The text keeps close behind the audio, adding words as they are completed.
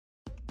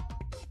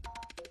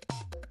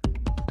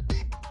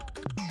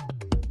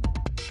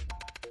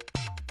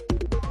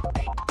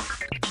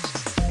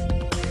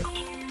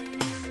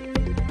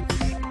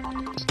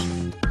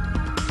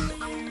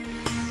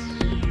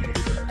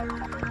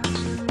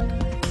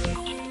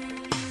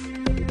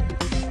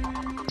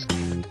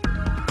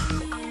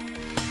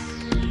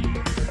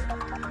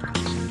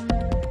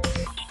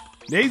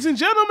Ladies and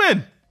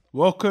gentlemen,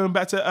 welcome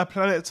back to a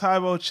Planet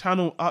Tyro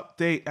channel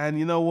update. And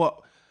you know what?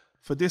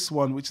 For this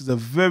one, which is a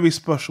very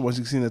special one, as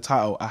you can see in the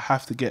title, I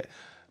have to get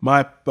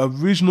my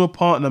original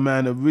partner,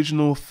 man,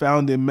 original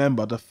founding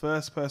member, the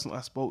first person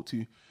I spoke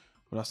to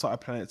when I started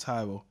Planet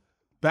Tyro.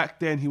 Back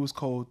then, he was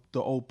called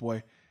The Old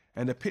Boy.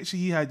 And the picture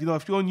he had, you know,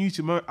 if you're on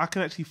YouTube, I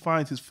can actually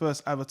find his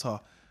first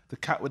avatar, the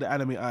cat with the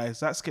anime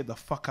eyes. That scared the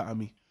fuck out of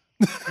me.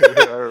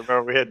 I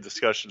remember we had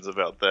discussions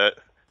about that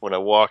when I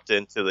walked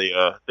into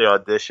the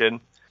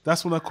audition.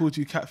 That's when I called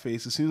you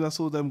Katface. As soon as I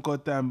saw them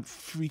goddamn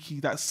freaky,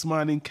 that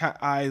smiling cat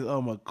eyes,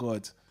 oh my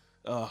god.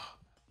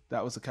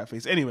 That was a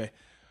Katface. Anyway,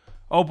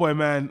 oh boy,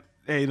 man.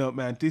 Hey, no,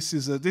 man, this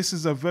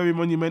is a very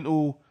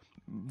monumental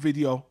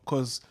video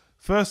because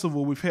first of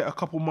all, we've hit a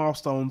couple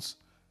milestones.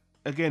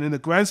 Again, in the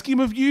grand scheme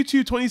of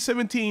YouTube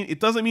 2017, it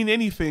doesn't mean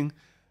anything,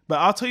 but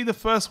I'll tell you the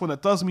first one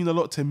that does mean a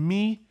lot to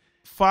me.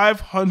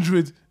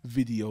 500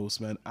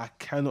 videos, man. I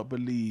cannot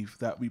believe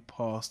that we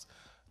passed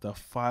the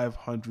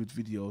 500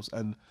 videos,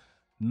 and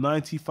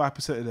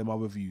 95% of them are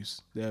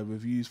reviews. They're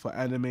reviews for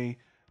anime,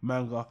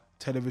 manga,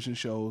 television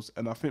shows,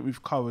 and I think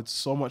we've covered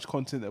so much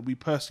content that we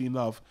personally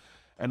love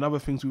and other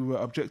things we were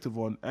objective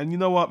on. And you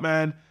know what,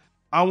 man?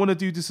 I want to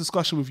do this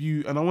discussion with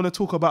you, and I want to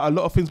talk about a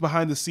lot of things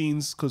behind the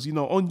scenes because, you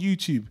know, on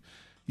YouTube,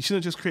 you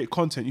shouldn't just create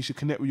content. You should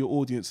connect with your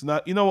audience.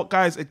 Now, you know what,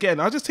 guys? Again,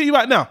 I'll just tell you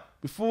right now,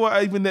 before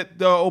I even let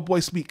the old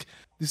boy speak,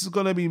 this is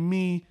going to be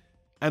me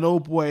and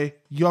old boy,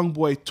 young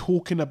boy,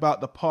 talking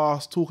about the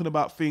past, talking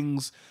about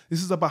things.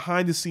 This is a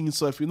behind the scenes,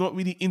 so if you're not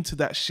really into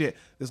that shit,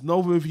 there's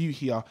no review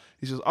here.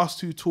 It's just us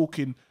two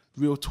talking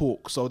real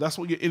talk. So that's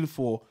what you're in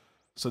for.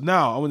 So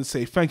now I want to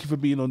say thank you for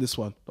being on this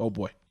one, old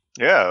boy.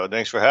 Yeah, well,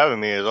 thanks for having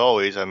me as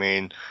always. I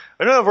mean,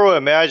 I never really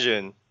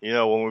imagined, you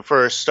know, when we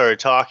first started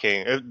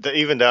talking,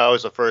 even though I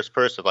was the first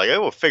person, like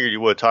I figured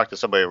you would talk to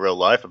somebody in real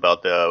life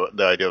about the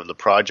idea of the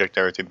project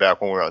and everything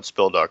back when we were on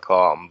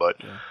spill.com. But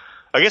yeah.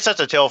 I guess that's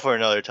a tale for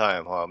another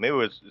time, huh? Maybe it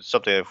was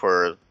something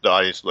for the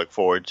audience to look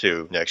forward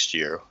to next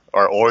year.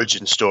 Our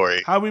origin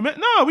story. How we met?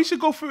 No, we should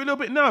go through it a little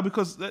bit now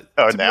because...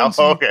 now?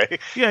 Okay.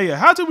 Yeah.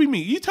 How did we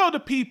meet? You tell the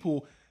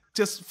people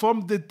just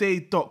from the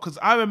day dot, because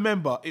I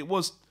remember I think it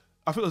was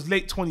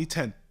late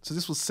 2010. So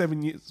this was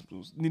 7 years,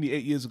 nearly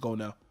 8 years ago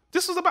now.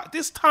 This was about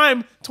this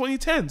time,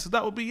 2010. So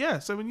that would be,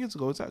 7 years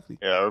ago, exactly.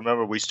 Yeah, I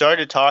remember we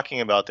started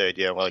talking about the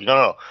idea. And we're like,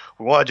 no,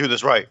 we want to do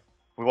this right.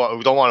 We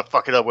don't want to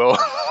fuck it up. We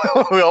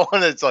don't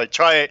want to like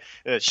try it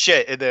and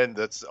shit, and then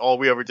that's all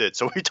we ever did.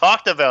 So we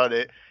talked about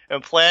it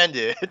and planned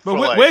it. But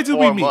where did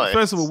we meet?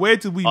 First of all, where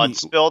did we meet? On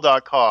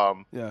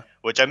spill.com, yeah,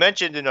 which I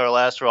mentioned in our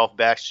last Ralph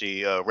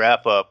Bakshi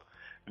wrap-up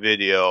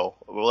video,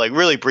 like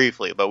really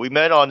briefly. But we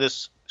met on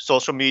this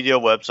social media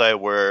website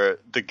where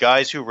the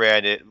guys who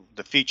ran it,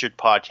 the featured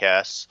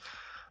podcasts,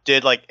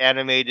 did like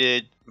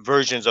animated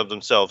versions of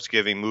themselves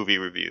giving movie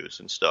reviews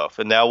and stuff,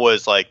 and that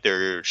was like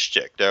their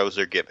shtick. That was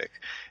their gimmick.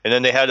 And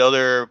then they had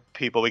other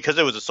people, because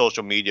it was a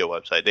social media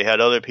website, they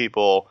had other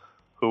people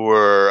who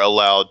were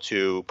allowed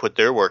to put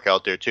their work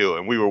out there too,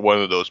 and we were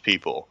one of those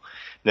people.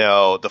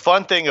 Now, the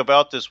fun thing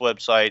about this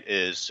website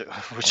is,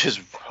 which is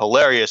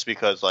hilarious,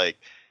 because like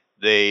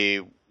they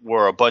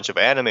were a bunch of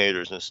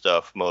animators and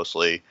stuff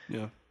mostly.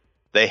 Yeah.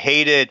 They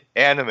hated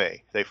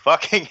anime. They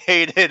fucking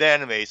hated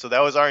anime. So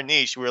that was our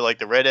niche. We were like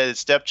the redheaded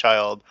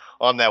stepchild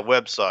on that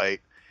website.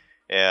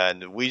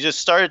 And we just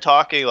started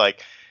talking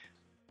like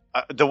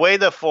the way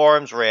the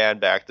forums ran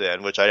back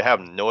then, which I have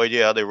no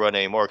idea how they run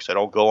anymore because I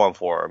don't go on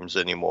forums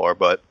anymore.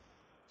 But,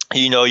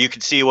 you know, you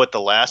could see what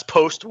the last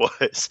post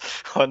was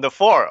on the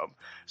forum.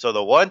 So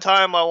the one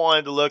time I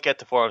wanted to look at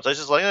the forums, I was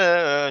just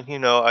like, you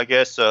know, I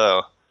guess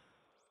the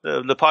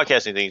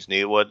podcasting thing's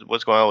neat.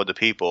 What's going on with the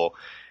people?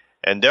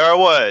 And there I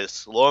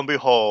was, lo and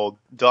behold,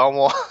 Don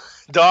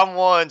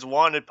Juan's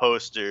wanted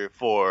poster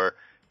for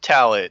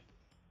talent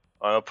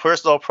on a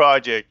personal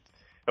project,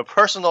 a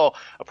personal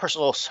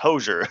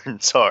sojourn,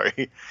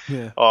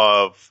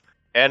 of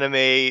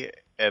anime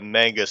and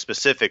manga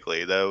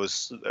specifically. That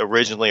was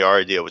originally our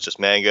idea, was just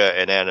manga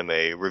and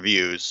anime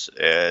reviews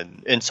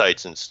and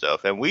insights and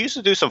stuff. And we used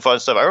to do some fun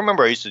stuff. I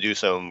remember I used to do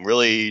some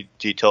really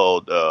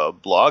detailed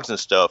blogs and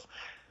stuff.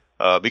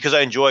 Because I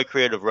enjoy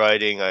creative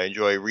writing, I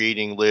enjoy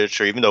reading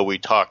literature. Even though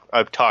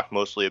I've talked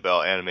mostly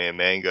about anime and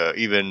manga,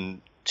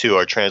 even to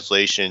our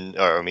translation,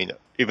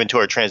 even to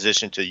our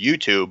transition to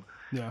YouTube.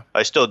 Yeah,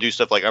 I still do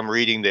stuff like I'm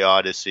reading the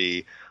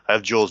Odyssey. I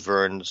have Jules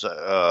Verne's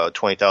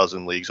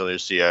 20,000 Leagues Under the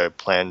Sea. I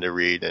plan to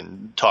read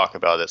and talk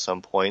about at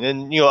some point,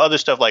 and you know, other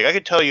stuff like I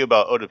could tell you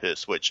about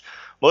Oedipus, which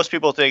most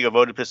people think of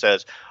Oedipus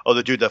as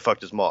the dude that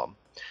fucked his mom.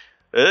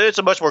 It's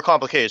a much more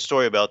complicated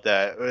story about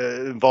that,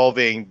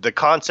 involving the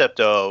concept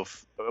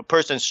of a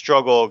person's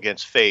struggle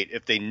against fate.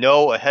 If they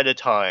know ahead of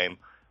time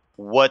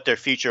what their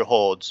future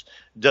holds,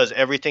 does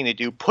everything they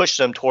do push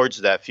them towards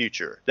that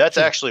future? That's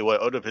actually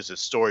what Oedipus'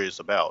 story is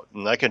about.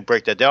 And I can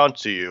break that down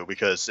to you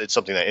because it's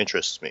something that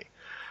interests me.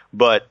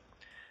 But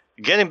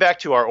getting back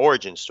to our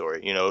origin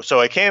story, you know, so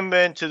I came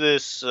into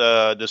this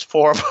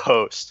forum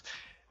post,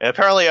 and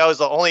apparently I was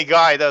the only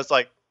guy that was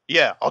like,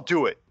 yeah, I'll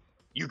do it.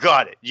 You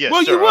got it. Yes,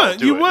 Well, sir,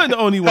 you weren't the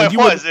only one. I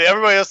was.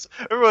 Everybody else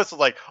was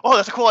like, "Oh,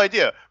 that's a cool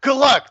idea. Good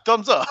luck.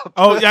 Thumbs up."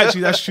 Oh, yeah,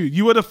 actually, that's true.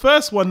 You were the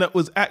first one that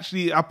was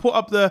actually. I put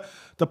up the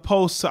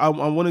post. I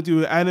want to do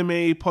an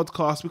anime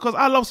podcast because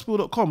I love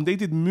Spill.com. They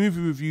did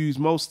movie reviews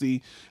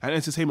mostly and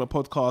entertainment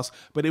podcasts,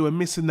 but they were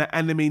missing the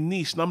anime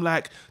niche. And I'm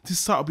like, this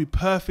site would be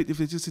perfect if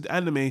they just did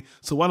anime.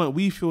 So why don't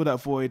we fill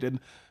that void? And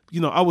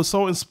I was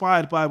so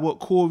inspired by what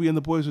Corey and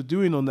the boys were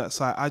doing on that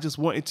site. I just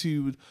wanted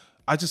to.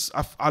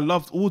 I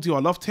loved audio,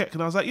 I loved tech,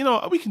 and I was like,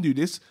 we can do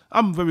this.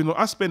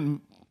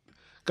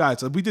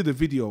 Guys, we did a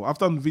video. I've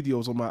done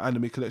videos on my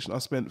anime collection. I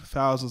spent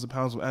thousands of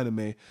pounds on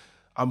anime.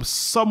 I'm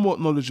somewhat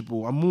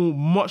knowledgeable. I'm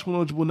much more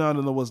knowledgeable now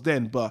than I was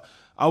then, but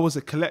I was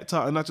a collector,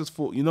 and I just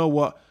thought, you know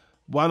what?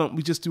 Why don't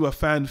we just do a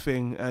fan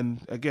thing?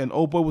 And again,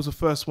 Old Boy was the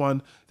first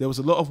one. There was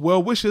a lot of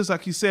well wishers,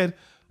 like you said,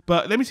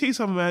 but let me tell you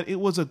something, man. It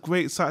was a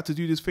great site to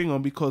do this thing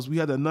on because we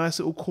had a nice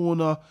little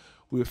corner.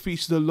 We were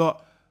featured a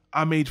lot.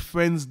 I made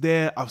friends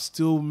there. I've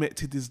still met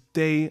to this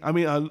day. I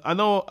mean, I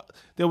know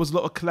there was a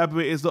lot of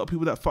collaborators, a lot of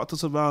people that fucked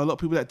us around, a lot of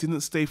people that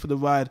didn't stay for the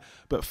ride.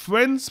 But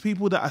friends,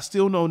 people that I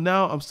still know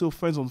now, I'm still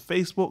friends on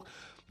Facebook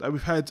that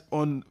we've had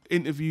on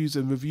interviews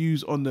and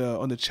reviews on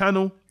the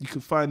channel. You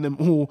can find them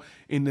all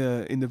in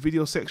the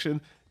video section.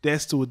 They're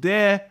still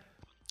there,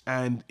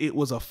 and it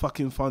was a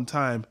fucking fun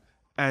time.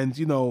 And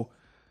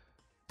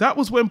that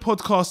was when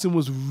podcasting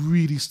was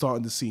really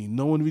starting to see.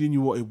 No one really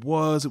knew what it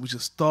was. It was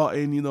just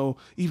starting,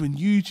 even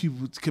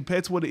YouTube,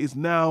 compared to what it is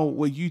now,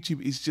 where YouTube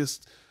is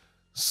just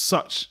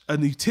such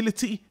an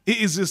utility.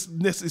 It's just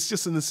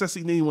a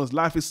necessity in anyone's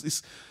life.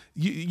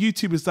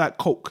 YouTube is like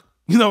Coke.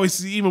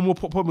 It's even more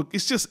popular. It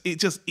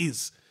just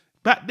is.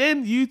 Back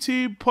then,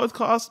 YouTube,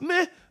 podcasts,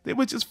 meh, they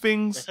were just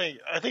things.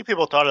 I think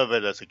people thought of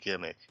it as a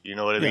gimmick. You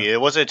know what I mean?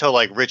 It wasn't until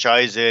like Rich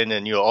Eisen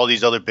and all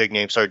these other big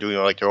names started doing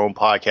like their own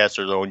podcasts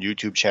or their own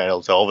YouTube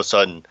channels. All of a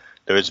sudden,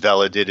 there's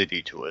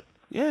validity to it.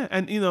 Yeah,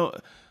 and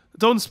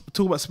don't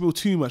talk about Spill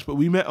too much, but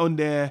we met on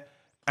there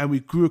and we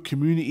grew a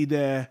community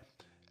there,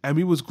 and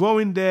we was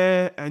growing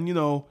there, and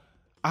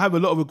I have a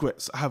lot of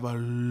regrets. And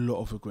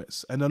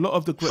a lot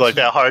of the regrets. It's like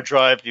that hard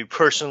drive you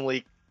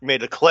personally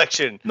made a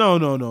collection. No.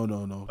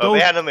 Of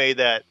anime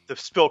that the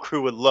Spill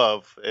crew would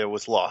love, and it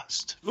was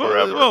lost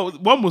forever. Well,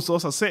 one was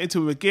lost. I sent it to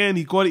him again.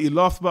 He got it. He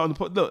laughed about it on the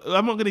pod. Look,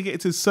 I'm not going to get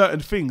into certain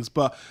things,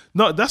 but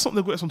no, that's not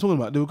the regrets I'm talking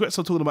about. The regrets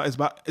I'm talking about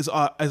is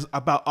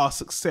about our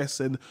success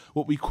and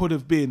what we could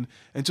have been,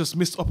 and just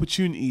missed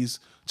opportunities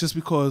just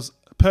because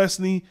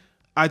personally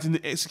I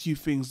didn't execute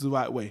things the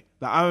right way.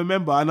 Like I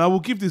remember, and I will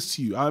give this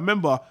to you. I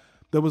remember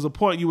there was a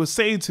point you were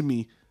saying to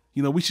me,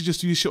 we should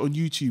just do this shit on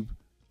YouTube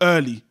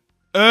early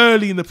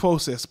in the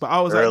process, but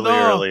I was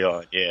early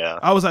on, yeah.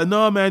 I was like,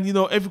 no, man,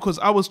 because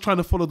I was trying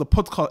to follow the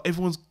podcast.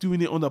 Everyone's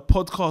doing it on the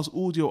podcast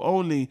audio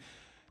only,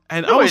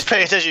 and nobody's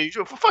paying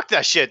attention. Fuck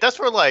that shit. That's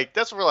where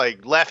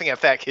laughing at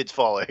fat kids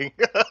falling.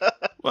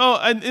 Well,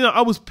 and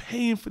I was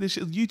paying for this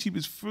shit. YouTube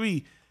is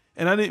free,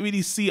 and I didn't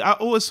really see. I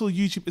always saw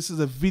YouTube as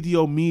a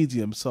video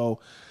medium, so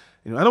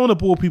I don't want to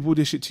bore people with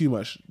this shit too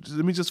much.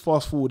 Let me just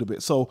fast forward a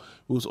bit. So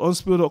it was on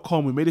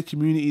Spill.com. We made a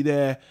community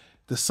there.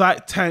 The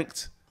site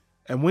tanked,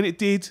 and when it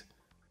did,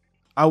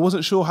 I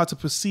wasn't sure how to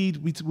proceed.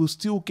 We were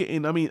still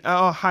getting, at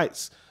our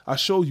heights, I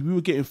showed you, we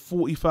were getting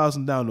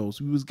 40,000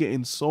 downloads. We was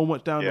getting so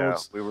much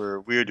downloads. Yeah,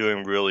 we were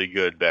doing really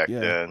good back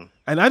then.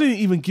 And I didn't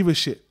even give a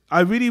shit.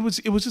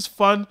 It was just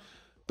fun.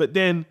 But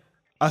then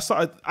I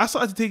started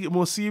to take it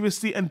more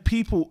seriously, and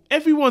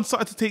everyone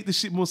started to take this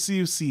shit more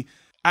seriously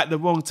at the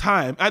wrong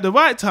time. At the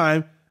right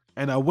time,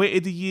 and I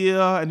waited a year,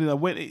 and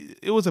then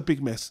it was a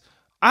big mess.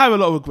 I have a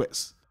lot of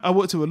regrets. I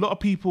worked with a lot of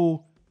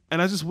people, and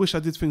I just wish I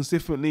did things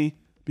differently.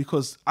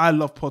 Because I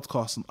love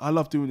podcasting. I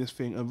love doing this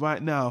thing. And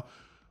right now,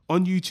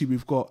 on YouTube,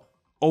 we've got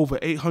over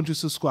 800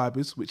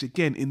 subscribers, which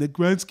again, in the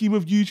grand scheme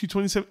of YouTube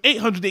 27,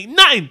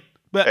 889!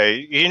 But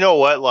hey, you know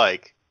what?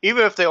 Like,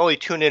 even if they only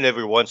tune in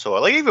every once in a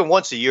while, like even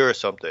once a year or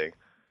something,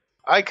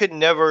 I could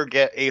never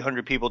get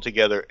 800 people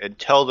together and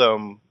tell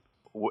them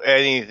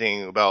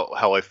anything about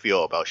how I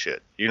feel about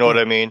shit. You know what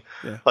I mean?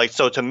 Yeah. Like,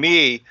 so to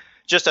me,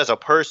 just as a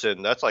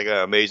person, that's like an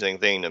amazing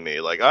thing to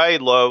me. Like, I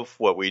love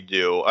what we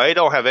do. I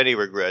don't have any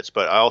regrets,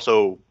 but I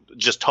also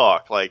just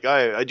talk. Like,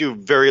 I do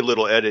very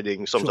little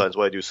editing sometimes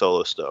when I do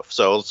solo stuff.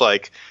 So it's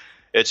like,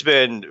 it's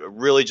been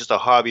really just a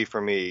hobby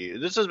for me.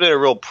 This has been a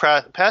real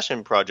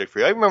passion project for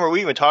you. I remember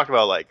we even talked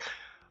about, like,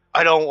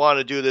 I don't want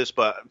to do this,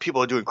 but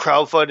people are doing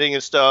crowdfunding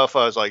and stuff.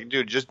 I was like,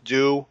 dude, just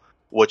do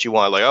what you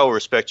want. Like, I'll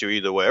respect you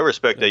either way. I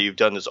respect that you've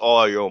done this all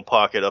out of your own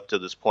pocket up to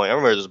this point. I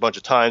remember there's a bunch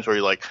of times where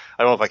you're like,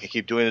 I don't know if I can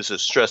keep doing this.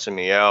 It's stressing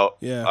me out.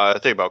 Yeah. I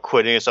think about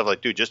quitting and stuff.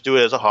 Like, dude, just do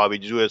it as a hobby.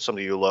 Do it as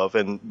something you love.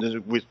 And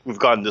we've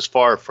gotten this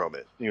far from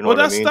it. You know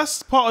what I mean?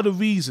 That's part of the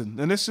reason.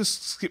 And let's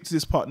just skip to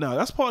this part now.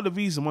 That's part of the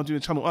reason I'm doing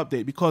a channel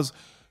update, because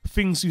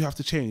things do have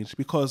to change.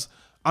 Because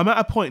I'm at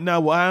a point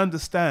now where I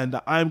understand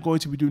that I'm going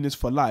to be doing this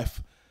for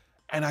life,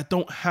 and I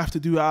don't have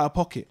to do it out of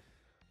pocket.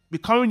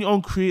 Becoming your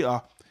own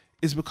creator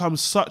is become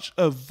such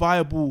a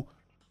viable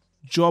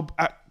job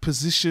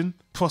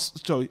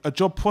a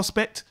job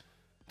prospect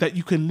that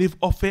you can live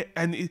off it.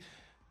 And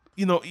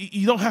you know,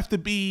 you don't have to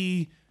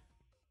be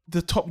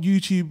the top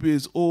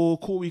YouTubers or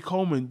Corey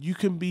Coleman. You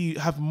can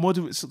have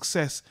moderate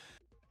success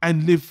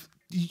and live.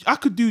 I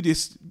could do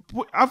this.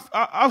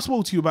 I've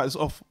spoken to you about this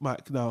off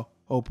mic now,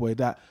 oh boy,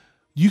 that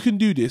you can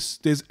do this.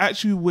 There's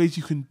actually ways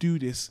you can do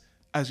this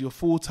as your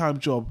full-time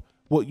job,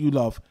 what you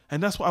love.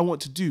 And that's what I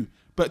want to do.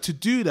 But to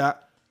do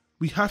that,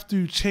 we have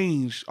to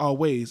change our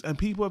ways. And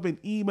people have been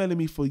emailing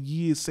me for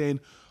years saying,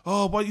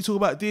 oh, why don't you talk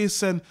about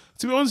this? And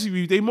to be honest with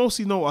you, they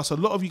mostly know us. A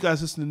lot of you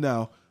guys listening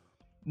now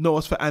know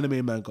us for anime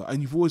and manga.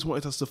 And you've always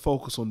wanted us to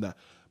focus on that.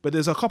 But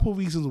there's a couple of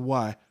reasons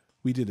why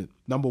we didn't.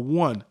 Number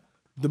one,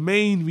 the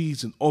main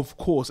reason, of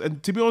course,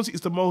 and to be honest,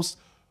 it's the most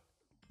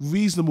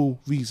reasonable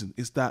reason,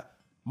 is that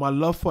my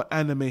love for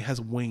anime has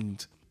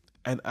waned.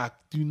 And I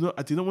didn't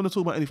want to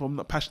talk about anything I'm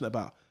not passionate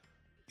about.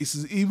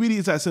 It really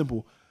is that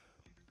simple.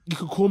 You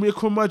can call me a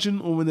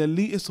curmudgeon or an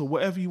elitist or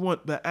whatever you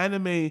want, but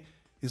anime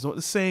is not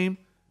the same.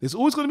 There's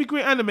always going to be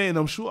great anime, and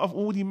I'm sure I've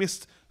already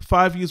missed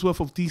 5 years worth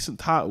of decent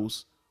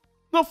titles.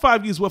 Not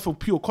 5 years worth of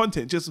pure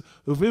content, just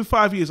within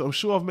 5 years, I'm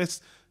sure I've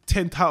missed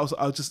 10 titles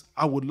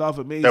I would love,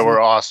 amazing. That were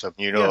awesome,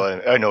 you know.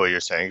 Yeah. I know what you're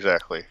saying,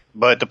 exactly.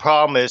 But the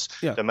problem is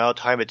the amount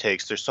of time it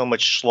takes. There's so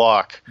much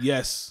schlock.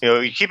 Yes. You know,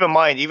 you keep in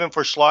mind, even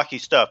for schlocky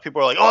stuff,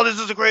 people are like, oh, this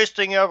is the greatest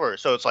thing ever.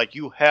 So it's like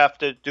you have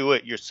to do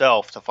it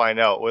yourself to find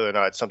out whether or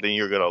not it's something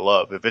you're going to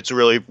love. If it's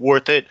really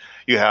worth it,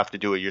 you have to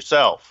do it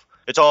yourself.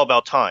 It's all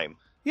about time.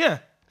 Yeah.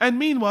 And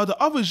meanwhile, the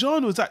other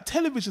genres, like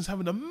television's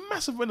having a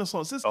massive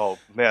renaissance. Oh,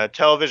 man,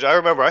 television. I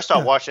remember I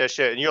stopped watching that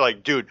shit, and you're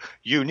like, dude,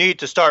 you need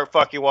to start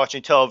fucking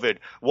watching television.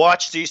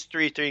 Watch these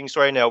 3 things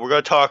right now. We're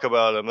going to talk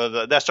about them.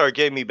 And that started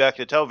getting me back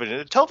to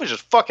television. Television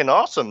is fucking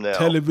awesome now.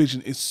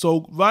 Television is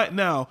so... Right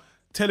now,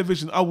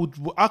 television,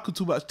 I could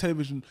talk about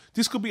television.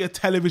 This could be a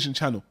television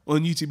channel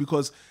on YouTube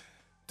because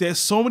there's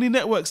so many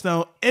networks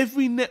now.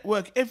 Every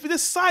network, the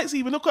sites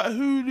even. Look at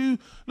Hulu,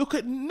 look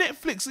at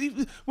Netflix.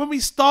 Even when we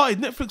started,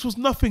 Netflix was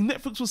nothing.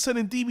 Netflix was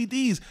selling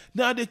DVDs.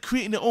 Now they're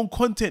creating their own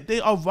content.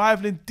 They are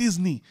rivaling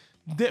Disney.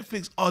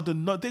 Netflix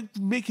they're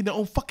making their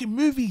own fucking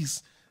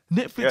movies.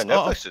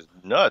 Netflix is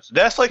nuts.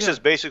 Netflix is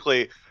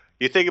basically,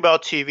 you think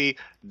about TV,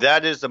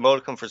 that is the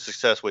modicum for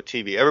success with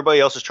TV.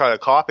 Everybody else is trying to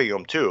copy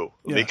them too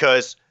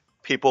because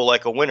people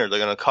like a winner. They're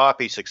going to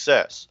copy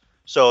success.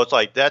 So it's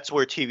like that's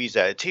where TV's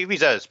at.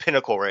 TV's at its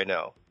pinnacle right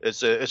now.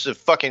 It's a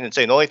fucking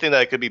insane. The only thing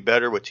that could be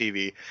better with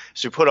TV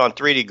is to put on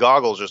 3D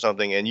goggles or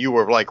something, and you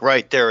were like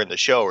right there in the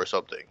show or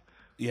something.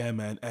 Yeah,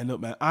 man. And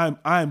look, man,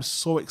 I'm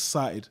so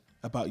excited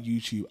about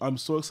YouTube. I'm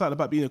so excited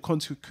about being a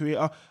content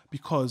creator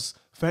because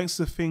thanks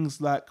to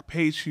things like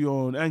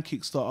Patreon and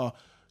Kickstarter,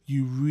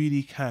 you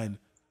really can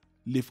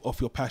live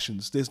off your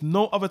passions. There's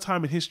no other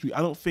time in history.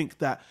 I don't think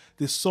that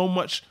there's so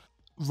much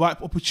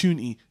ripe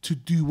opportunity to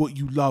do what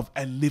you love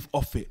and live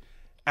off it.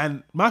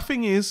 And my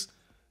thing is,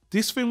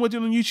 this thing we're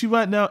doing on YouTube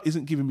right now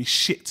isn't giving me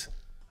shit.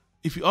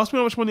 If you ask me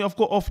how much money I've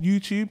got off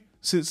YouTube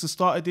since the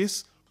start of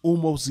this,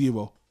 almost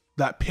zero.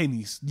 Like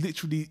pennies,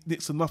 literally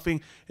next to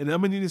nothing. And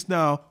I'm doing this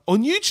now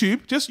on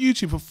YouTube, just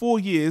YouTube for 4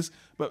 years,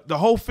 but the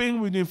whole thing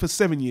we're doing for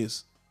 7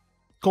 years.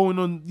 Going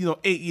on,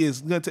 8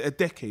 years, going to a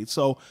decade.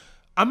 So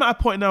I'm at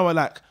a point now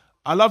where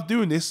I love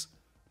doing this,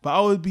 but I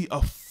would be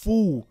a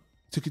fool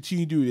to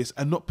continue doing this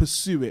and not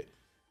pursue it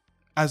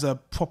as a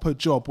proper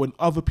job when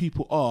other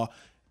people are.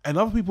 And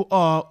other people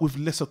are with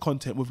lesser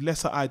content, with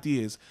lesser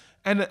ideas.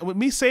 And with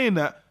me saying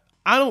that,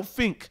 I don't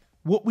think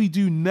what we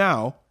do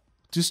now,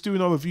 just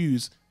doing our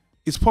reviews,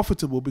 is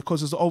profitable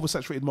because it's an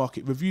oversaturated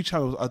market. Review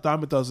channels are a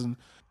dime a dozen.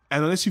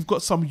 And unless you've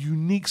got some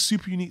unique,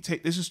 super unique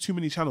take, there's just too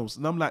many channels.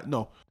 And I'm like,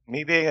 no.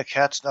 Me being a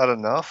cat's not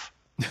enough?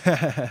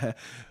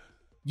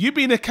 You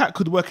being a cat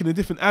could work in a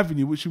different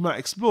avenue, which we might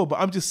explore.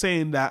 But I'm just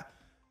saying that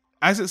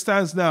as it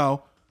stands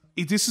now,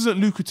 this isn't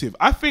lucrative.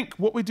 I think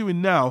what we're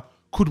doing now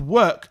could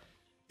work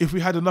if we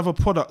had another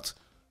product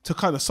to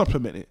kind of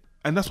supplement it.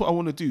 And that's what I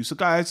want to do. So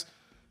guys,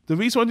 the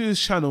reason I do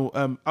this channel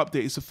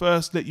update is to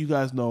first let you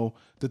guys know,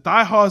 the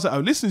diehards that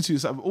are listening to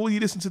this, that have already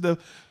listened to the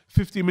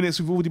 15 minutes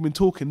we've already been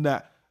talking,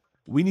 that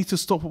we need to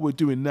stop what we're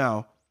doing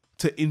now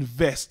to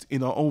invest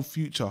in our own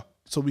future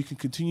so we can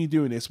continue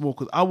doing this more.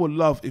 Because I would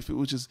love if it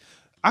was just,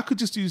 I could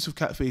just do this with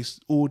Katface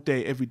all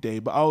day, every day,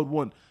 but I would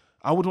want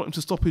him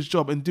to stop his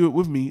job and do it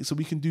with me so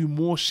we can do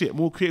more shit,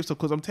 more creative stuff.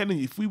 Because I'm telling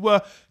you, if we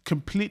were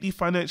completely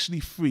financially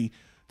free,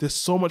 there's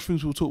so much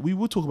things we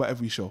would talk about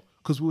every show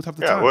because we would have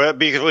the time. Yeah,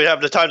 because we'd have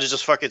the time to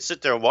just fucking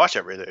sit there and watch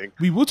everything.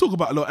 We would talk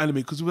about a lot of anime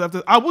because we would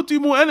have I would do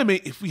more anime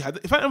if I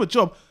didn't have a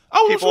job.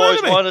 I would watch more anime.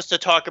 People always want us to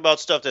talk about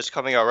stuff that's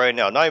coming out right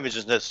now. Not even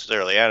just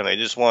necessarily anime. They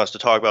just want us to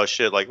talk about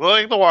shit like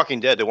The Walking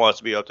Dead. They want us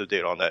to be up to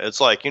date on that.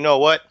 It's like, you know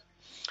what?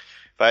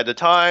 If I had the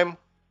time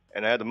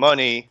and I had the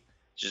money,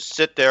 just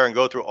sit there and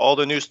go through all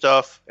the new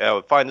stuff, and I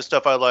would find the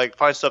stuff I like,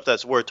 find stuff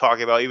that's worth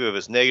talking about, even if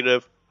it's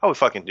negative, I would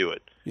fucking do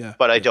it. Yeah.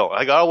 But I don't.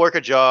 I gotta work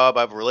a job.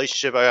 I have a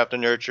relationship I have to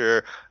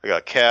nurture. I got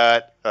a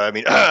cat. I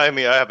mean, I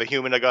have a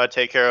human I gotta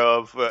take care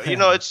of.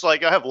 It's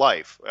like I have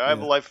life. I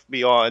have a life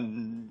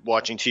beyond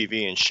watching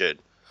TV and shit.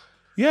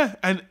 Yeah,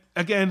 and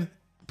again,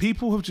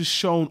 people have just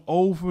shown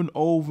over and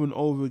over and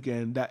over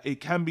again that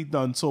it can be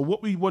done. So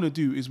what we want to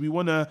do is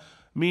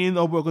me and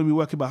Obo are going to be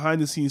working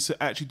behind the scenes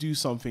to actually do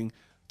something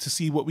to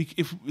see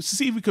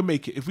if we can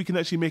make it, if we can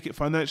actually make it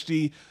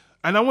financially.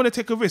 And I want to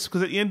take a risk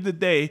because at the end of the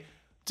day,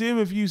 doing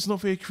reviews is not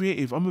very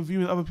creative. I'm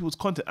reviewing other people's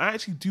content. I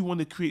actually do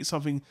want to create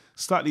something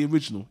slightly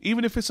original.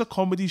 Even if it's a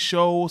comedy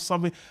show or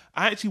something,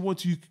 I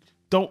actually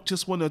don't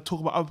just want to talk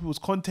about other people's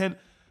content.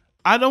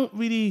 I don't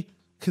really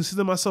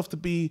consider myself to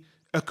be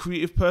a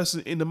creative person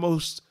in the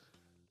most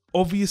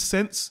obvious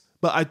sense,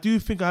 but I do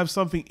think I have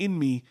something in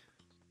me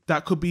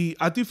that could be,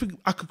 I do think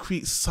I could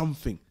create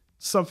something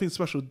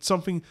special,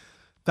 something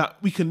that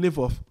we can live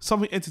off,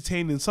 something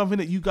entertaining, something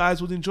that you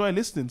guys would enjoy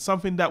listening,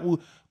 something that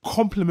will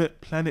complement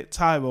Planet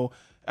Tyro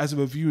as a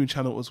reviewing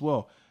channel as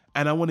well.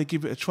 And I want to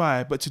give it a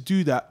try, but to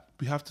do that,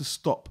 we have to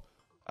stop.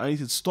 I need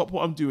to stop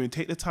what I'm doing,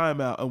 take the time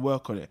out and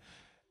work on it.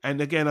 And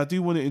again, I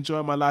do want to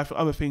enjoy my life and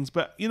other things,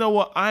 but you know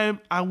what?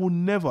 I will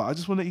never, I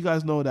just want to let you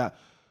guys know that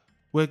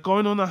we're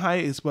going on a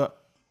hiatus,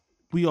 but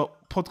we are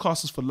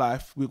podcasters for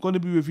life. We're going to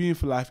be reviewing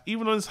for life.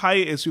 Even on this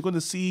hiatus, you're going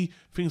to see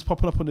things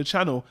popping up on the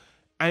channel.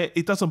 And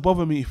it doesn't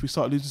bother me if we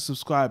start losing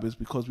subscribers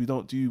because we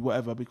don't do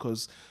whatever,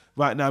 because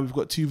right now we've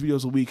got 2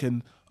 videos a week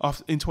and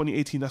in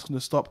 2018 that's going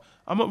to stop.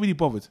 I'm not really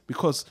bothered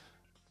because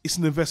it's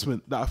an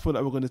investment that I feel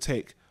like we're going to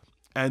take.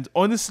 And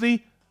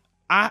honestly,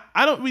 I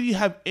don't really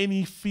have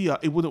any fear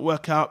it wouldn't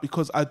work out,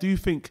 because I do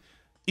think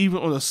even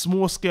on a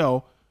small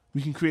scale,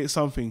 we can create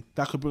something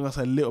that could bring us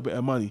a little bit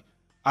of money.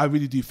 I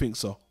really do think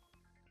so.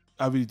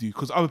 I really do,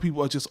 because other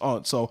people just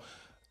aren't. So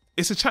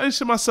it's a challenge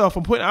to myself.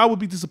 I would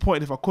be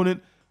disappointed if I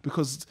couldn't,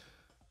 because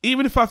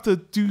even if I have to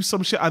do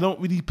some shit I don't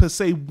really per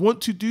se want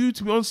to do,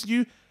 to be honest with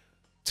you,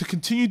 to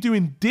continue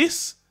doing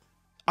this,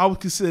 I would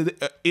consider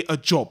it a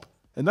job.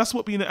 And that's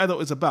what being an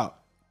adult is about.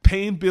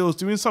 Paying bills,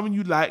 doing something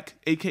you like,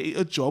 aka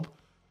a job,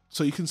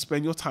 so you can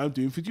spend your time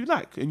doing what you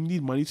like. And you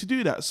need money to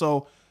do that.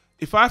 So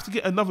if I have to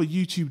get another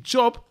YouTube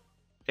job,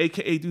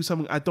 aka do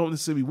something I don't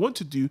necessarily want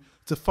to do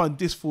to fund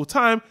this full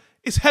time,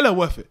 it's hella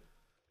worth it.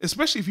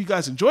 Especially if you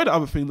guys enjoy the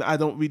other thing that I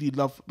don't really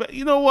love. But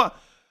you know what?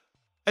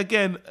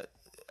 Again,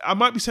 I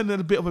might be sending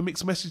a bit of a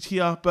mixed message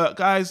here, but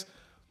guys,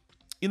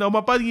 you know,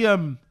 my buddy,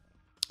 the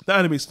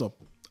anime snob,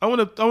 I want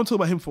to talk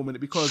about him for a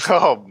minute, because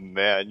oh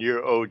man,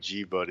 you're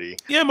OG buddy.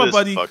 Yeah, my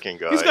buddy, fucking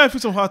guy. He's going through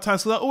some hard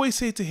times. So I always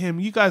say to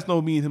him, you guys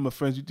know me and him are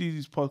friends. We do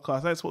these podcasts. I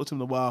haven't spoken to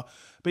him in a while,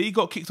 but he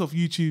got kicked off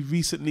YouTube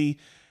recently.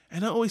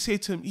 And I always say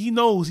to him, he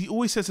knows, he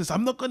always says this,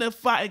 I'm not going to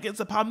fight against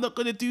the power. I'm not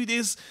going to do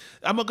this.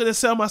 I'm not going to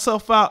sell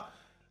myself out.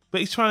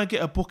 But he's trying to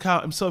get a book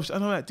out himself.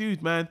 And I'm like,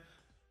 dude, man,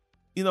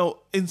 you know,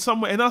 in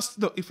some way, and us,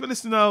 look, if you're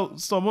listening now,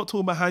 so I'm not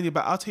talking behind your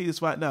back, I'll tell you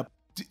this right now.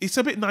 It's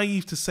a bit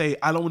naive to say,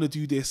 I don't want to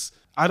do this.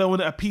 I don't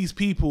want to appease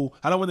people.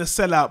 I don't want to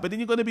sell out. But then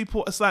you're going to be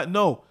put, it's like,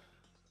 no.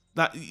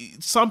 Like,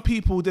 some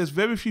people, there's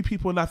very few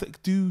people in life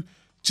that do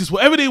just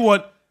whatever they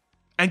want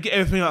and get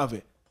everything out of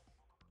it.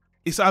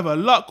 It's either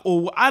luck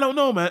or, I don't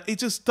know, man. It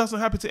just doesn't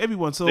happen to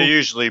everyone. So they're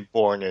usually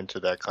born into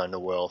that kind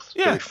of wealth,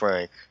 yeah. To be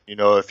frank. You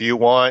know, if you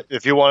want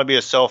to be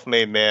a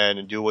self-made man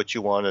and do what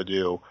you want to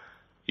do,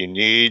 you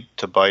need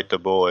to bite the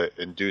bullet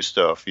and do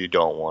stuff you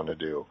don't want to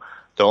do.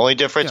 The only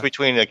difference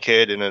between a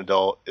kid and an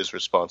adult is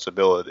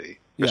responsibility.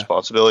 Yeah.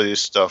 Responsibility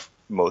is stuff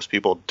most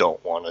people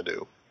don't want to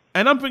do.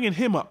 And I'm bringing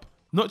him up,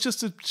 not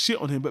just to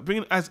shit on him, but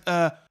bringing as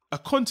a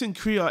content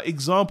creator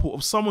example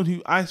of someone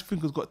who I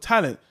think has got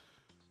talent,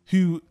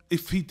 who,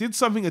 if he did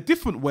something a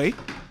different way,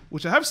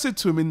 which I have said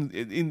to him,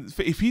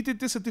 if he did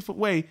this a different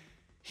way,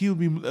 he'll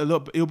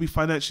be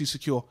financially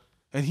secure.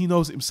 And he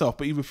knows it himself,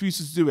 but he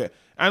refuses to do it.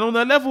 And on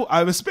that level,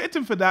 I respect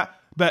him for that,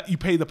 but you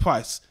pay the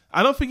price.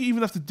 I don't think you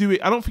even have to do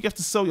it. I don't think you have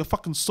to sell your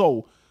fucking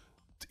soul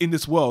in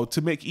this world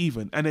to make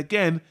even. And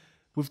again,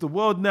 with the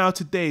world now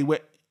today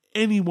where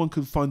anyone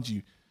can fund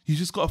you, you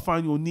just got to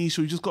find your niche,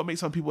 or you just got to make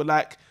some people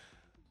like,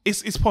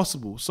 it's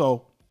possible.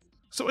 So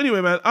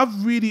anyway, man,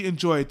 I've really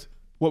enjoyed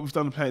what we've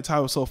done on Planet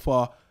Tyro so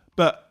far,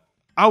 but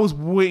I was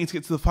waiting to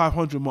get to the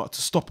 500 mark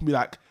to stop and be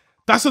like,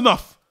 that's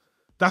enough.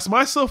 That's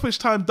my selfish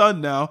time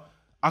done now.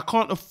 I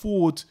can't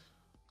afford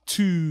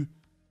to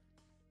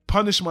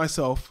punish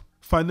myself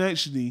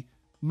financially,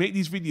 make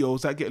these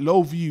videos that get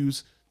low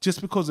views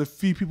just because a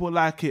few people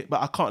like it,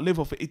 but I can't live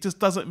off it. It just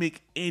doesn't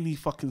make any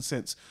fucking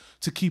sense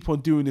to keep on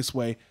doing this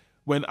way,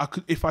 when I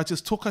could, if I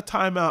just took a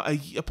time out,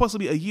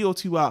 possibly a year or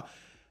two out,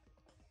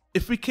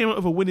 if we came up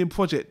with a winning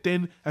project,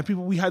 then, and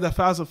we had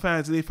 1,000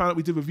 fans and they found out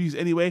we did reviews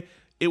anyway,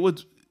 it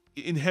would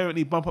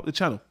inherently bump up the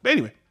channel. But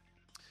anyway,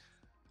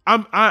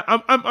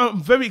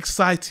 I'm very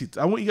excited.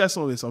 I want you guys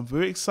to know this. I'm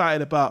very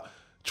excited about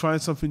trying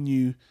something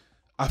new.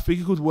 I think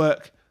it could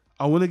work.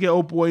 I want to get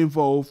old boy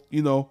involved,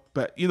 you know,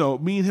 but you know,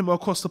 me and him are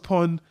across the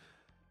pond.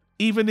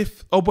 Even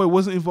if old boy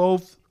wasn't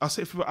involved,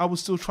 I would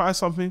still try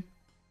something.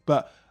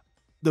 But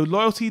the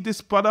loyalty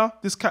this brother,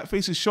 this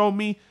Katface has shown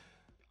me,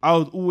 I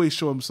would always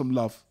show him some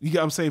love. You get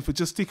what I'm saying? For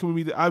just sticking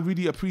with me. I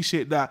really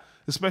appreciate that,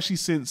 especially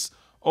since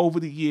over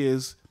the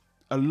years,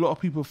 a lot of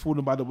people have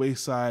fallen by the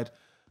wayside.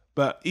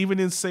 But even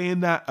in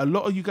saying that, a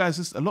lot of you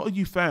guys, a lot of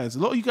you fans, a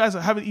lot of you guys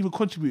that haven't even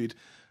contributed,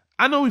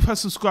 I know we've had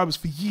subscribers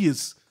for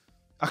years.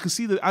 I can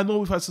see that. I know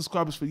we've had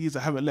subscribers for years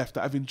that haven't left,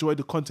 that have enjoyed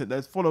the content, that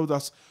have followed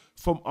us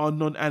from our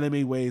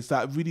non-anime ways,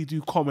 that really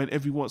do comment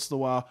every once in a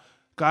while.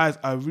 Guys,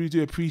 I really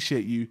do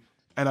appreciate you.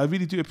 And I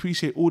really do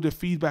appreciate all the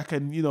feedback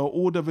and, you know,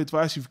 all the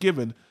advice you've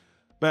given.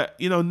 But,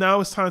 you know, now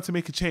it's time to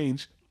make a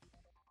change.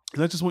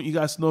 And I just want you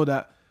guys to know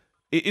that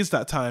it is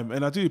that time.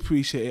 And I do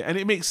appreciate it. And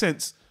it makes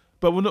sense.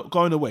 But we're not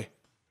going away.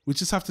 We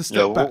just have to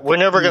step back. We're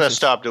never going to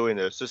stop doing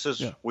this.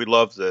 We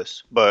love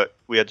this. But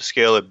we have to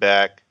scale it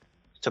back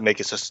to make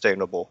it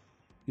sustainable.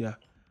 Yeah.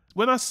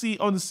 When I see,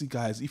 honestly,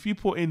 guys, if you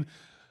put in,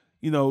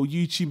 you know,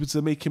 YouTubers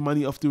are making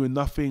money off doing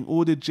nothing,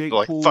 all the Jake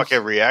Pauls,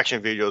 fucking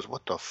reaction videos.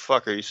 What the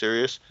fuck? Are you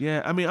serious?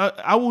 Yeah, I mean,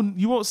 I won't.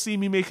 You won't see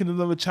me making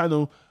another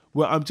channel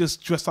where I'm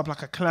just dressed up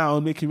like a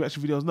clown making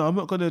reaction videos. No, I'm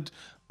not gonna.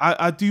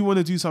 I do want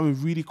to do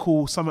something really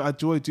cool, something I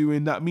enjoy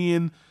doing. That me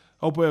and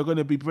oh boy are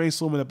gonna be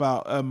brainstorming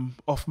about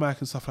off mic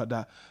and stuff like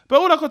that.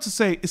 But all I got to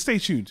say is stay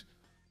tuned.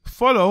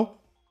 Follow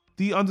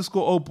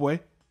 _old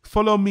boy.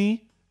 Follow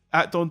me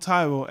at Don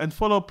Tyro and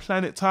follow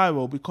Planet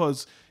Tyro,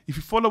 because if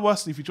you follow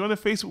us and if you join the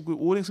Facebook group,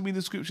 all links will be in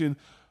the description.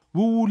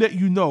 We will let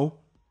you know,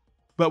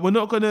 but we're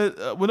not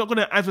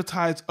gonna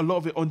advertise a lot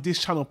of it on this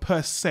channel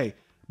per se.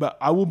 But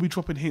I will be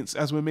dropping hints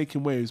as we're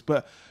making waves.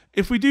 But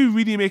if we do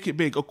really make it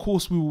big, of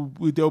course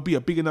there'll be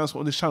a big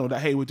announcement on this channel that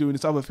hey, we're doing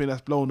this other thing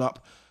that's blown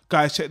up.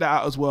 Guys, check that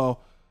out as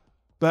well.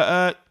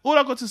 But all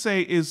I got to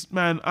say is,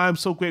 man, I'm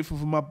so grateful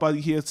for my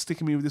buddy here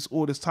sticking me with this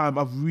all this time.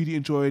 I've really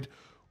enjoyed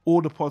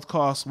all the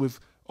podcasts with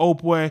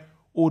Old Boy,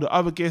 all the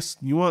other guests,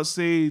 Nuance,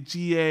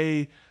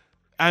 GA,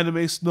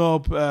 Anime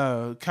Snob,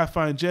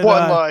 Katface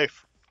Jedi.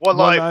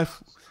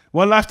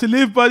 One life to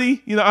live,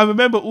 buddy. You know, I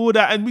remember all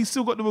that, and we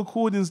still got the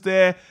recordings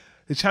there.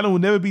 The channel will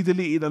never be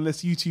deleted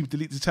unless YouTube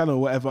deletes the channel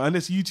or whatever,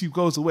 unless YouTube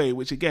goes away,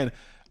 which again,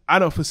 I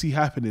don't foresee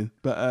happening.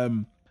 But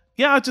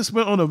yeah, I just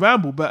went on a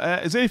ramble.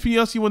 But is there anything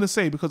else you want to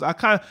say? Because I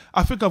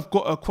think I've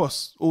got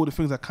across all the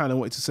things I kind of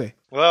wanted to say.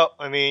 Well,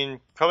 I mean,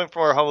 coming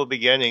from our humble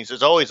beginnings,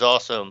 it's always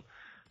awesome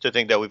to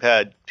think that we've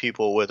had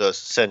people with us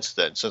since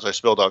then, since our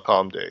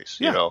Spill.com days.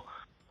 Yeah. You know,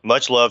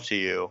 much love to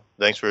you.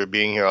 Thanks for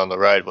being here on the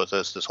ride with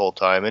us this whole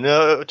time. And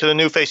to the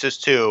new faces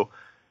too,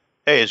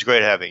 hey, it's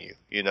great having you.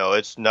 You know,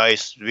 it's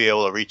nice to be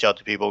able to reach out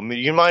to people.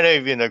 You might not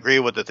even agree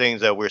with the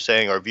things that we're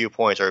saying, our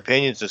viewpoints, our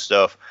opinions and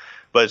stuff,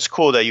 but it's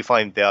cool that you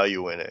find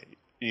value in it.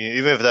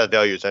 Even if that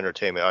value is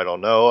entertainment, I don't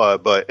know.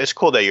 But it's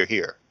cool that you're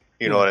here.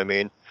 You know what I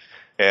mean?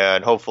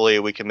 And hopefully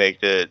we can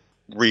make it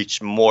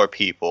reach more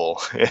people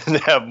and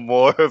have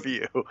more of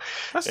you.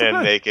 That's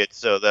and make it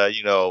so that,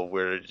 you know,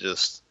 we're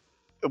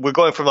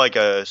going from like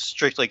a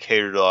strictly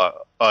catered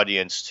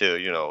audience to,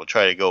 you know,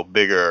 try to go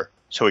bigger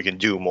so we can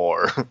do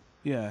more.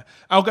 Yeah.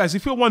 Oh, guys,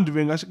 if you're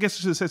wondering, I guess I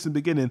should have said in the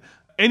beginning,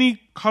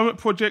 any current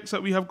projects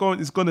that we have going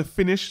is going to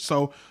finish.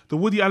 So the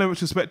Woody Allen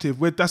retrospective,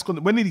 we're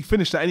nearly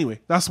finished that anyway.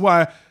 That's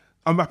why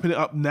I'm wrapping it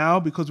up now,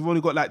 because we've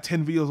only got like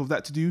 10 videos of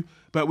that to do.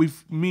 But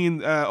me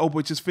and Old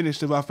Boy just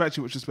finished the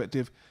Factory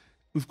retrospective.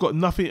 We've got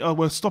nothing.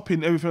 We're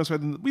stopping everything else.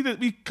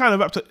 We kind of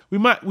wrapped it. We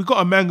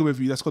got a manga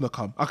review that's gonna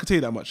come. I can tell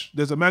you that much.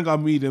 There's a manga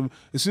I'm reading.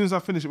 As soon as I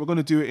finish it, we're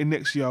gonna do it in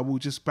next year. We'll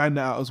just bang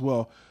that out as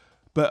well.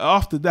 But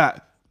after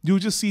that, you'll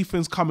just see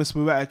things coming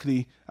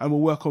sporadically, and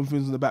we'll work on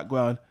things in the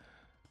background.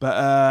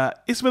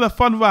 But it's been a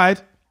fun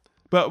ride.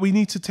 But we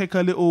need to take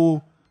a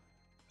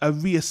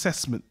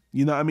reassessment.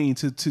 You know what I mean?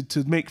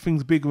 To make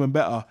things bigger and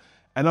better.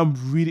 And I'm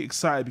really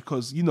excited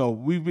because, you know,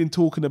 we've been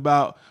talking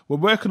about, we're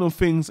working on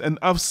things, and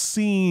I've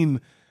seen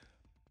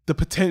the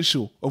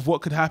potential of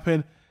what could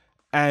happen,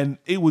 and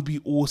it would be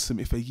awesome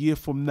if a year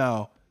from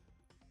now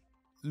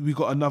we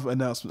got another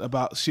announcement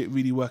about shit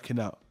really working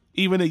out.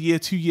 Even a year,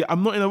 2 years,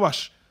 I'm not in a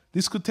rush.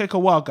 This could take a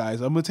while, guys.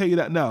 I'm gonna tell you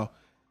that now.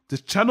 The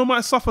channel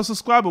might suffer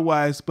subscriber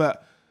wise,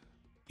 but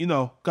you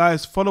know,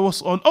 guys, follow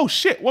us on. Oh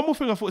shit! One more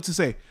thing I thought to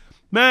say,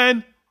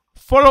 man.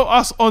 Follow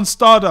us on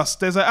Stardust.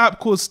 There's an app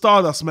called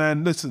Stardust,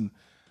 man. Listen,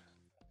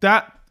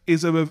 that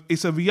is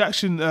it's a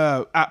reaction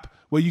app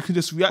where you can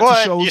just react to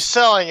shows. You're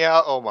selling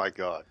out? Oh my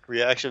god,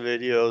 reaction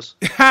videos.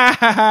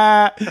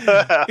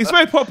 It's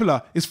very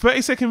popular. It's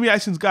 30-second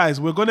reactions, guys.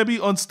 We're gonna be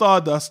on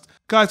Stardust,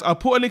 guys. I'll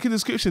put a link in the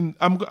description.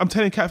 I'm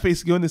telling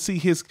Katface, you're gonna see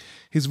his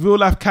real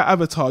life cat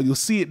avatar. You'll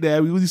see it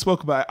there. We already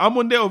spoke about it. I'm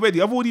on there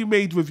already. I've already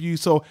made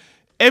reviews. So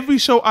every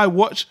show I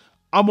watch,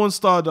 I'm on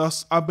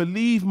Stardust. I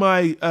believe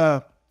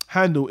my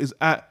handle is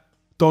at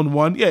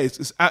Don1. Yeah,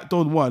 it's at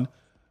Don1.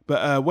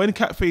 But when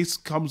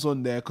Katface comes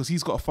on there, because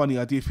he's got a funny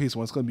idea for his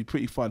one, it's going to be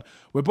pretty fun.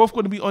 We're both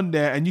going to be on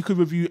there, and you can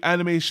review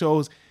anime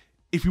shows.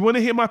 If you want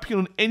to hear my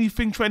opinion on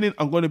anything trending,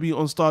 I'm going to be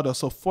on Stardust.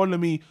 So follow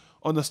me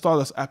on the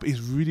Stardust app. It's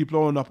really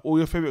blowing up. All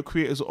your favorite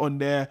creators are on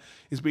there.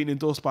 It's being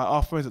endorsed by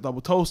our friends at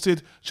Double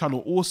Toasted.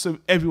 Channel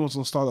Awesome. Everyone's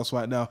on Stardust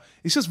right now.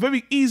 It's just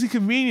very easy,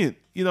 convenient.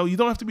 You know, you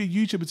don't have to be a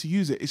YouTuber to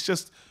use it. It's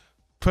just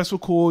press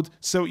record,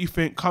 say what you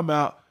think, come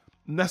out,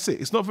 and that's it.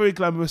 It's not very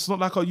glamorous. It's not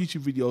like our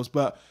YouTube videos,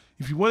 but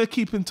if you want to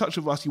keep in touch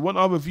with us, you want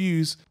our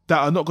reviews that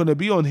are not going to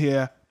be on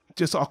here,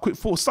 just our quick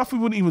thoughts, stuff we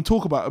wouldn't even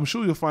talk about, I'm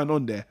sure you'll find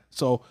on there.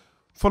 So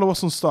follow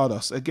us on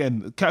Stardust.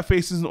 Again,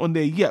 Katface isn't on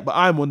there yet, but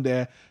I'm on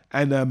there.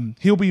 And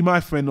he'll be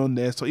my friend on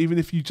there. So even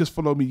if you just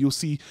follow me, you'll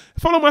see.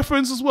 Follow my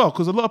friends as well,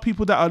 because a lot of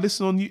people that are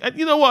listening on you. And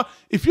you know what?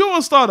 If you're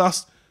on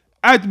Stardust,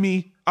 add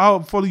me.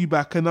 I'll follow you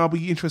back, and I'll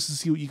be interested to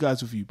see what you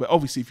guys review. But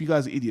obviously, if you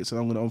guys are idiots, then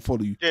I'm going to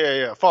unfollow you.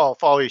 Yeah.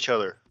 Follow each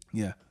other.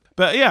 Yeah.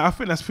 But yeah, I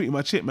think that's pretty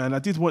much it, man. I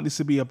did want this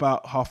to be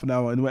about half an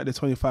hour, and we're at the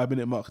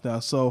 25-minute mark now.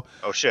 So.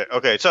 Oh shit.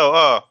 Okay.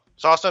 So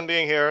it's awesome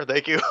being here.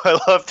 Thank you. I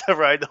love to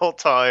ride the whole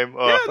time.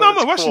 Yeah, no, I'm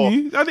not rushing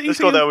you. It's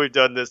cool that we've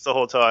done this the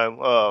whole time.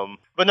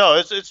 But no,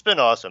 it's been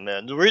awesome,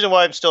 man. The reason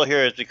why I'm still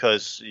here is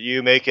because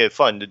you make it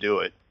fun to do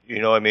it.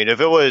 You know what I mean? If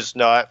it was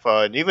not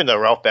fun, even the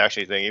Ralph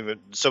Bakshi thing, even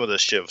some of the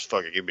shit was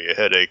fucking giving me a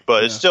headache.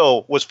 But it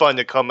still was fun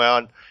to come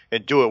out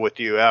and do it with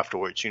you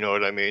afterwards. You know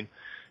what I mean?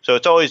 So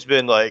it's always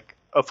been like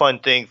a fun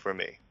thing for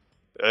me.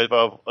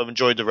 I've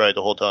enjoyed the ride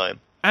the whole time.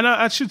 And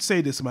I should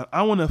say this, man.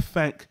 I want to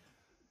thank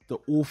the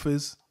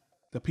authors,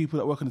 the people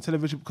that work on the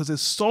television, because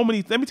there's so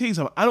many. Let me tell you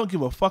something. I don't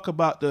give a fuck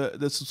about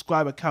the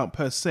subscriber count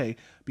per se,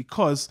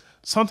 because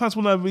sometimes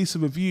when I release a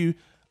review,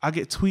 I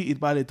get tweeted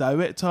by the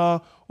director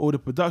or the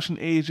production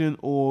agent,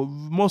 or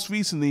most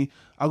recently,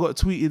 I got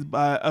tweeted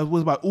by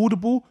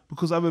Audible,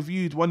 because I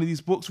reviewed one of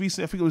these books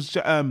recently. I think it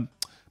was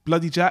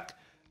Bloody Jack,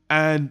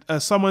 and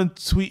someone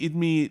tweeted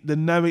me the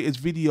narrator's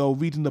video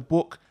reading the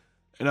book,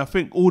 and I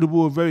think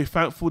Audible were very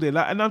thankful.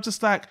 And I'm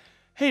just like,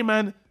 hey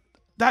man,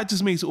 that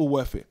just makes it all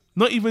worth it.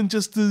 Not even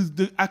just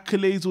the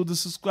accolades or the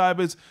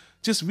subscribers,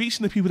 just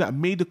reaching the people that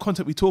made the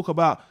content we talk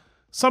about.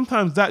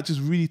 Sometimes that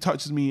just really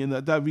touches me, and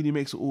that really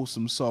makes it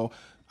awesome. So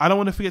I don't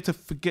want to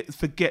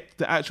forget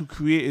the actual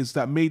creators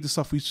that made the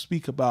stuff we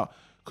speak about,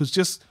 because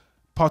just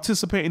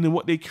participating in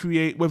what they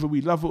create, whether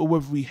we love it or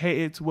whether we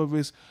hate it, whether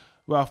it's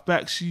Ralph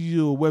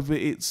Bakshi or whether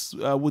it's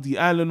Woody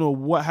Allen or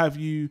what have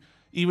you,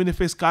 even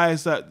if it's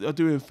guys that are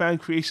doing fan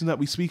creation that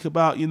we speak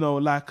about, you know,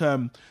 like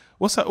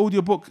what's that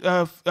audiobook?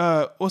 What's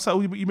that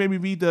audiobook you made me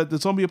read? The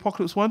zombie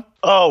apocalypse one?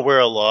 Oh, We're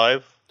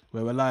Alive.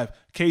 We're Alive.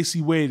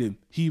 Casey Whalen,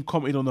 he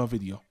commented on our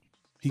video.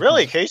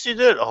 Really? Casey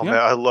did? Oh yeah. Man,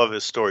 I love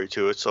his story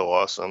too. It's so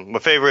awesome. My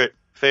favorite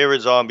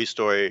zombie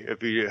story,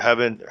 if you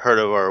haven't heard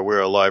of our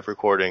We're Alive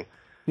recording,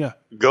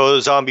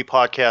 go to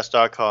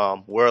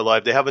zombiepodcast.com. We're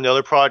Alive. They have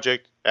another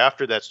project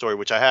after that story,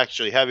 which I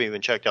actually haven't even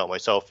checked out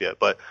myself yet,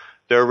 but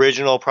their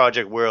original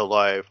project, We're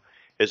Alive,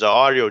 is an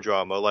audio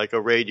drama, like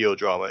a radio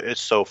drama.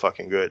 It's so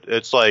fucking good.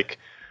 It's like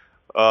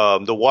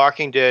the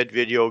Walking Dead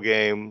video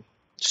game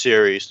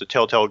series, the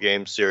Telltale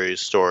Game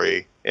series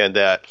story, and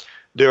that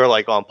they're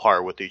like on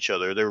par with each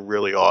other. They're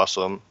really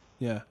awesome.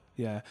 Yeah.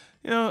 You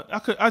know,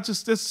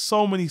 there's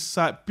so many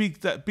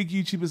big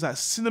YouTubers like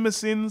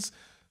CinemaSins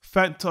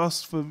thanked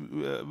us for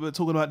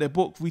talking about their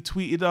book,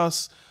 retweeted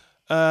us.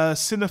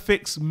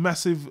 Cinefix,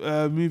 massive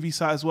movie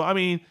site as well. I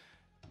mean,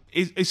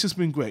 it's just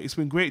been great. It's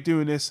been great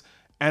doing this,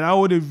 and I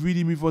want to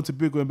really move on to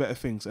bigger and better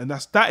things. And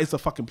that is the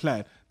fucking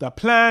plan. The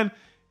plan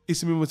is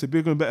to move on to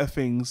bigger and better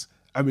things,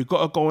 and we've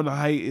got to go on a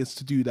hiatus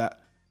to do that.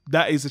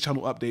 That is the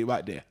channel update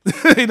right there,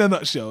 in a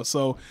nutshell.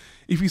 So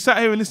if you sat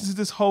here and listened to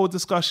this whole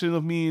discussion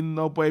of me and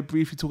Old Boy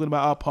briefly talking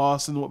about our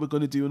past and what we're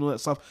going to do and all that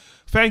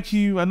stuff, thank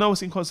you. I know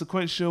it's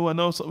inconsequential. I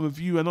know it's a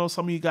review. I know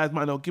some of you guys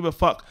might not give a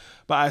fuck,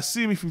 but I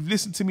assume if you've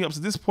listened to me up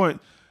to this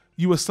point,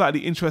 you were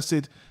slightly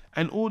interested.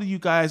 And all of you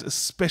guys,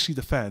 especially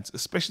the fans,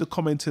 especially the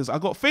commenters, I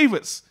got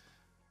favorites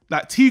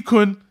like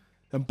T-Kun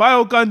and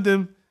Bio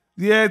Gundam.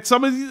 Yeah,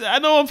 some of you, I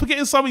know I'm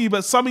forgetting some of you,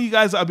 but some of you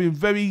guys that have been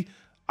very...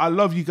 I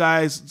love you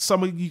guys.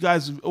 Some of you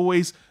guys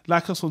always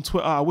like us on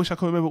Twitter. I wish I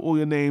could remember all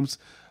your names.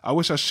 I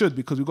wish I should,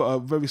 because we've got a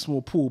very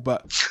small pool,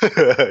 but...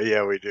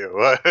 Yeah, we do.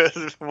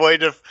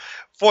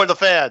 For the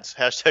fans.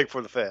 Hashtag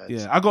for the fans.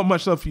 Yeah, I got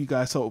much love for you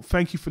guys, so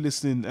thank you for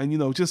listening. And,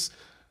 don't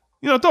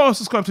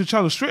unsubscribe to the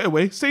channel straight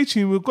away. Stay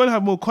tuned. We're going to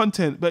have more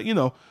content, but,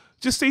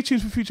 just stay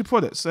tuned for future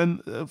products.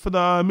 And for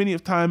the minute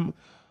of time,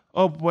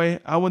 oh boy,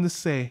 I want to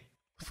say,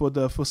 for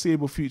the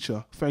foreseeable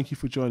future, thank you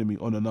for joining me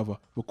on another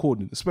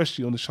recording,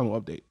 especially on the channel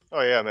update.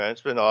 Oh yeah, man,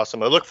 it's been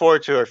awesome. I look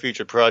forward to our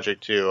future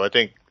project too. I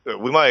think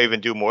we might even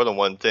do more than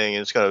one thing,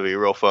 and it's going to be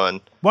real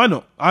fun. Why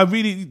not? I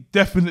really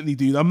definitely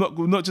do.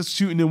 We're not just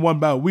shooting in one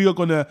barrel. We are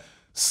going to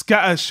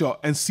scatter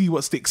shot and see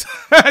what sticks.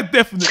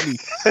 Definitely.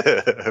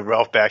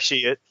 Ralph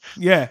Bakshi it.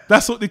 Yeah,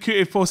 that's what the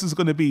creative process is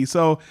going to be.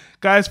 So,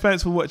 guys,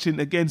 thanks for watching.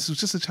 Again, this was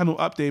just a channel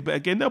update, but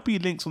again, there'll be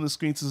links on the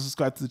screen to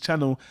subscribe to the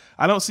channel.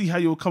 I don't see how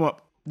you'll come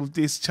up with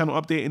this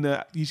channel update in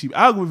the YouTube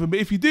algorithm, but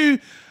if you do,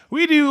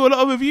 we do a lot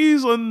of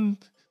reviews on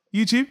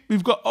YouTube.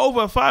 We've got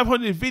over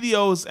 500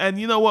 videos, and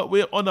you know what?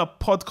 We're on a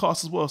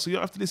podcast as well, so you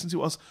don't have to listen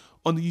to us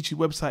on the YouTube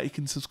website. You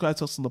can subscribe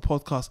to us on the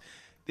podcast.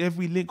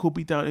 Every link will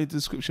be down in the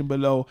description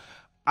below.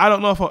 I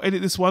don't know if I'll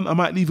edit this one. I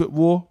might leave it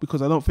raw,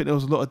 because I don't think there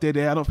was a lot of dead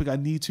air. I don't think I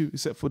need to,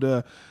 except for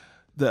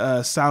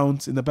the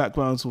sounds in the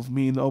backgrounds of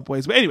me and the old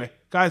boys. But anyway,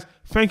 guys,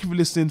 thank you for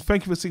listening.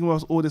 Thank you for sticking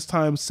with us all this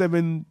time.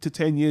 7 to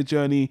 10 year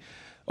journey.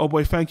 Oh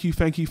boy, thank you.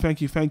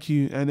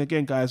 And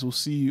again, guys, we'll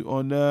see you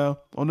on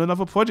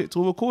another project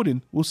or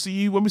recording. We'll see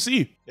you when we see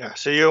you. Yeah,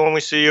 see you when we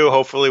see you.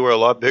 Hopefully we're a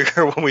lot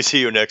bigger when we see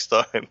you next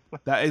time.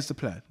 That is the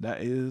plan.